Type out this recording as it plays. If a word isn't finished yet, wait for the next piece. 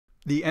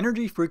The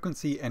energy,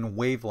 frequency, and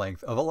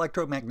wavelength of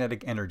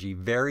electromagnetic energy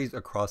varies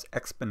across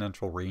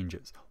exponential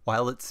ranges,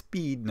 while its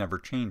speed never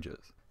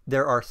changes.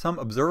 There are some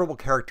observable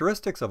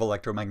characteristics of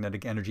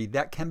electromagnetic energy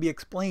that can be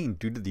explained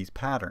due to these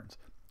patterns.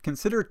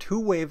 Consider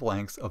two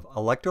wavelengths of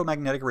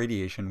electromagnetic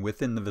radiation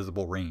within the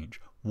visible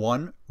range.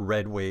 One,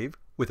 red wave,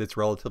 with its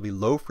relatively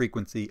low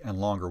frequency and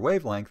longer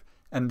wavelength,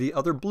 and the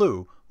other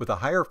blue, with a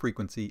higher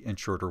frequency and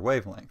shorter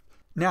wavelength.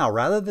 Now,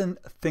 rather than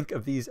think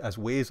of these as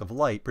waves of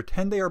light,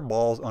 pretend they are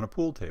balls on a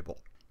pool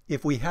table.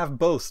 If we have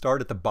both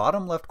start at the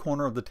bottom left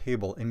corner of the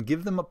table and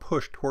give them a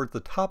push towards the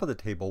top of the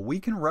table,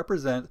 we can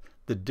represent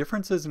the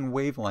differences in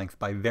wavelength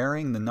by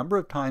varying the number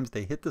of times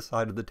they hit the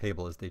side of the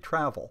table as they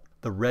travel.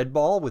 The red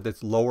ball, with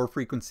its lower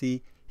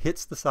frequency,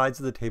 hits the sides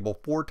of the table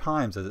 4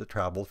 times as it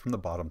travels from the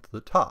bottom to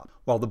the top,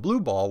 while the blue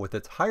ball, with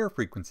its higher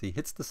frequency,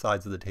 hits the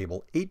sides of the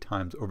table 8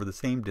 times over the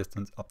same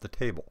distance up the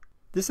table.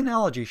 This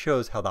analogy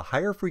shows how the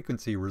higher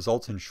frequency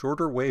results in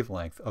shorter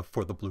wavelength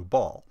for the blue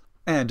ball.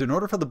 And in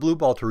order for the blue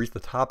ball to reach the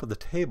top of the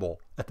table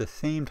at the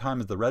same time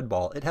as the red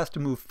ball, it has to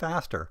move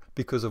faster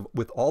because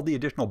with all the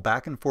additional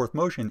back and forth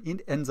motion,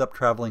 it ends up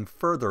traveling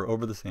further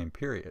over the same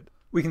period.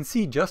 We can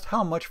see just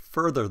how much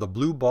further the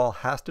blue ball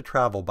has to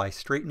travel by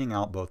straightening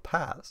out both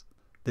paths.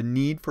 The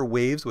need for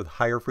waves with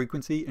higher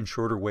frequency and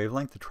shorter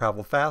wavelength to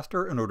travel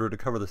faster in order to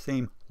cover the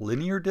same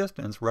linear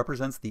distance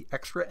represents the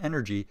extra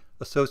energy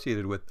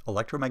associated with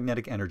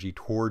electromagnetic energy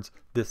towards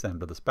this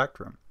end of the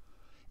spectrum.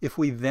 If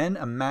we then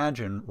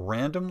imagine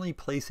randomly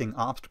placing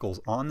obstacles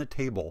on the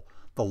table,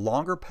 the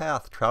longer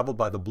path traveled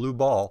by the blue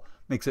ball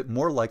makes it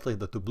more likely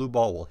that the blue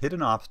ball will hit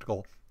an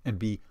obstacle and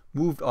be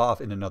moved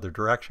off in another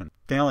direction,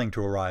 failing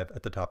to arrive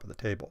at the top of the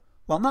table.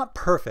 While not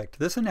perfect,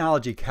 this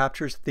analogy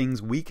captures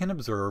things we can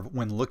observe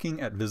when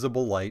looking at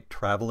visible light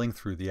traveling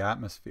through the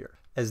atmosphere.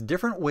 As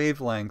different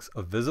wavelengths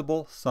of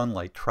visible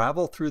sunlight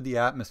travel through the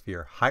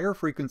atmosphere, higher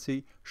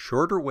frequency,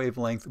 shorter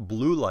wavelength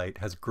blue light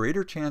has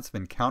greater chance of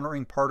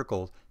encountering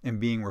particles and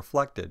being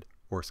reflected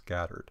or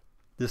scattered.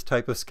 This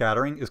type of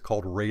scattering is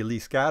called Rayleigh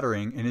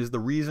scattering and is the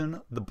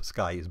reason the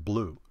sky is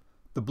blue.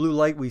 The blue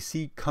light we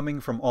see coming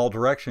from all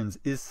directions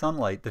is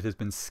sunlight that has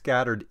been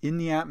scattered in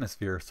the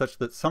atmosphere such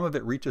that some of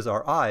it reaches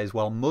our eyes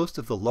while most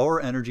of the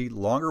lower energy,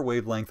 longer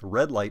wavelength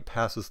red light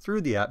passes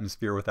through the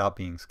atmosphere without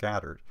being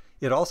scattered.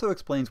 It also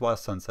explains why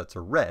sunsets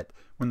are red.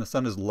 When the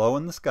sun is low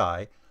in the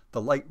sky,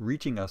 the light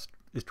reaching us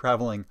is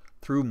traveling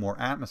through more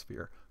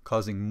atmosphere,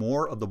 causing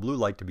more of the blue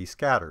light to be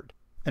scattered,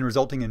 and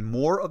resulting in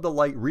more of the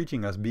light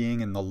reaching us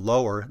being in the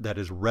lower, that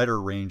is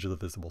redder range of the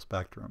visible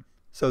spectrum.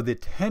 So the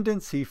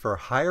tendency for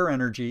higher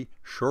energy,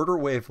 shorter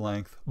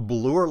wavelength,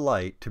 bluer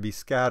light to be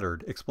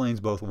scattered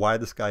explains both why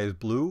the sky is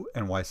blue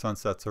and why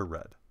sunsets are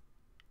red.